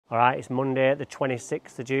Alright, it's Monday the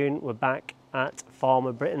 26th of June. We're back at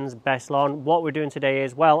former Britain's best lawn. What we're doing today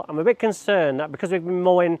is, well, I'm a bit concerned that because we've been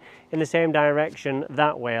mowing in the same direction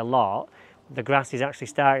that way a lot, the grass is actually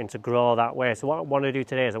starting to grow that way. So what I want to do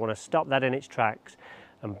today is I want to stop that in its tracks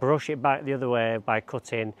and brush it back the other way by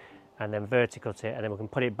cutting and then verticut it, and then we can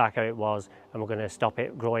put it back how it was, and we're going to stop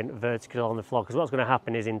it growing vertical on the floor, because what's going to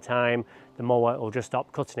happen is in time the mower will just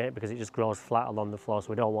stop cutting it because it just grows flat along the floor, so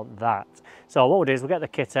we don't want that. So what we'll do is we'll get the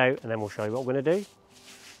kit out and then we'll show you what we're going to do.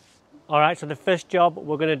 Alright, so the first job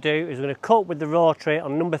we're going to do is we're going to cut with the Rotary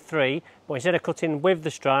on number 3, but instead of cutting with the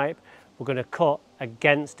stripe, we're going to cut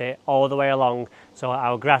against it all the way along so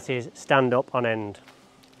our grasses stand up on end.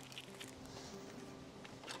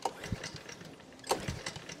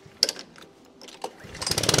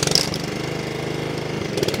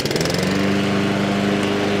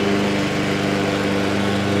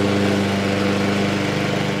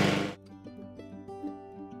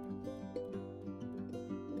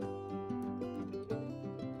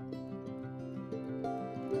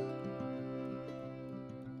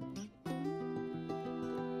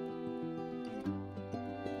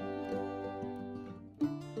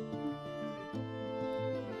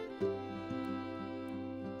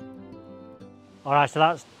 Alright, so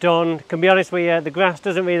that's done. Can be honest with you, the grass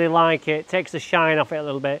doesn't really like it. It takes the shine off it a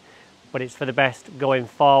little bit, but it's for the best going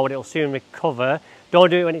forward. It'll soon recover. Don't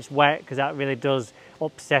do it when it's wet, because that really does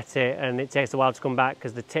upset it, and it takes a while to come back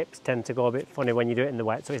because the tips tend to go a bit funny when you do it in the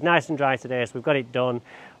wet. So it's nice and dry today, so we've got it done.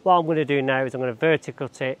 What I'm going to do now is I'm going to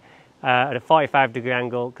verticut it at a 45-degree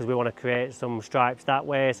angle, because we want to create some stripes that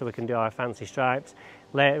way so we can do our fancy stripes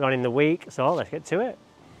later on in the week. So let's get to it.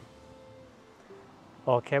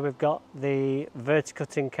 Okay, we've got the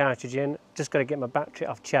verticutting cartridge in. Just got to get my battery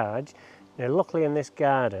off charge. Now, luckily in this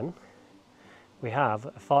garden, we have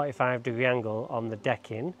a 45-degree angle on the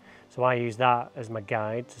decking, so I use that as my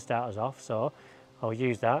guide to start us off. So I'll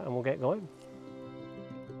use that and we'll get going.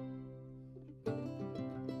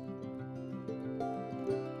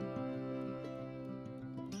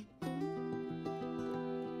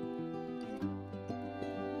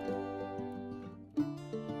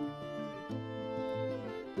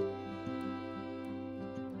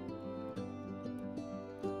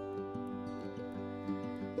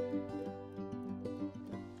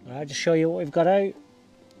 I'll just show you what we've got out.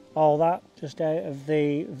 All that just out of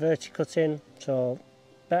the verticutting, so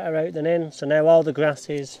better out than in. So now all the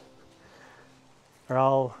grasses are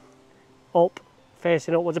all up,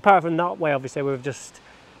 facing upwards, apart from that way obviously we've just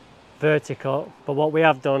vertical, but what we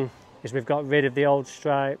have done is we've got rid of the old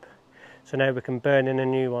stripe, so now we can burn in a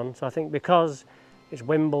new one. So I think because it's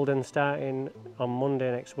Wimbledon starting on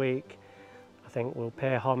Monday next week, I think we'll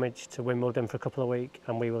pay homage to Wimbledon for a couple of weeks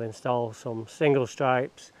and we will install some single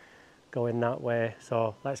stripes going that way.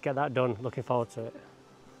 So let's get that done, looking forward to it.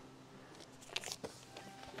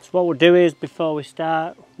 So what we'll do is, before we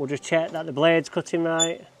start, we'll just check that the blade's cutting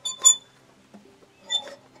right.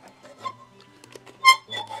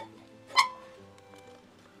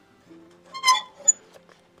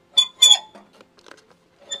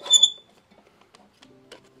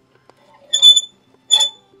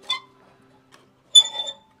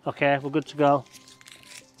 Okay, we're good to go.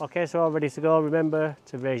 Okay, so all ready to go. Remember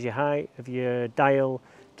to raise your height of your dial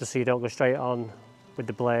just so you don't go straight on with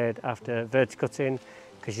the blade after verticutting,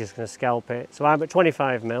 because you're just going to scalp it. So I'm at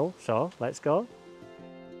 25mm, so let's go.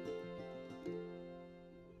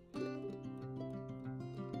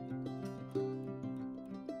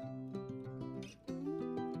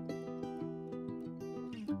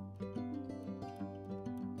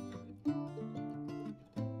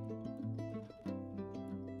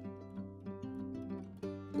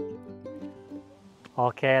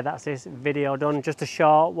 Okay, that's this video done, just a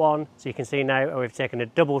short one, so you can see now how we've taken a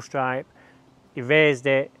double stripe, erased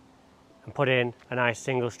it and put in a nice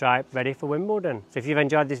single stripe ready for Wimbledon. So if you've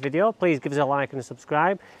enjoyed this video, please give us a like and a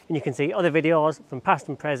subscribe, and you can see other videos from past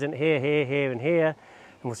and present here, here and here, and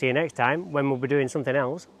we'll see you next time when we'll be doing something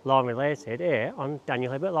else lawn related here on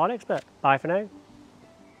Daniel Hibbert Lawn Expert. Bye for now.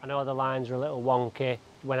 I know the lines are a little wonky.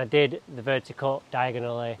 When I did the vertical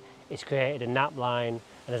diagonally, it's created a nap line,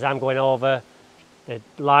 and as I'm going over the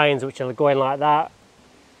lines which are going like that,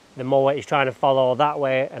 the mower is trying to follow that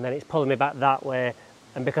way, and then it's pulling me back that way,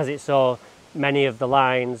 and because it's so many of the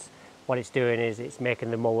lines, what it's doing is it's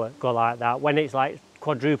making the mower go like that. When it's like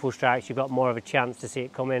quadruple stripes, you've got more of a chance to see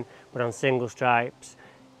it coming, but on single stripes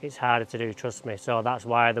it's harder to do, trust me. So that's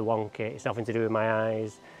why the wonky. It's nothing to do with my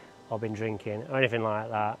eyes or been drinking or anything like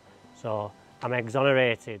that, so I'm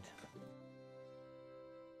exonerated.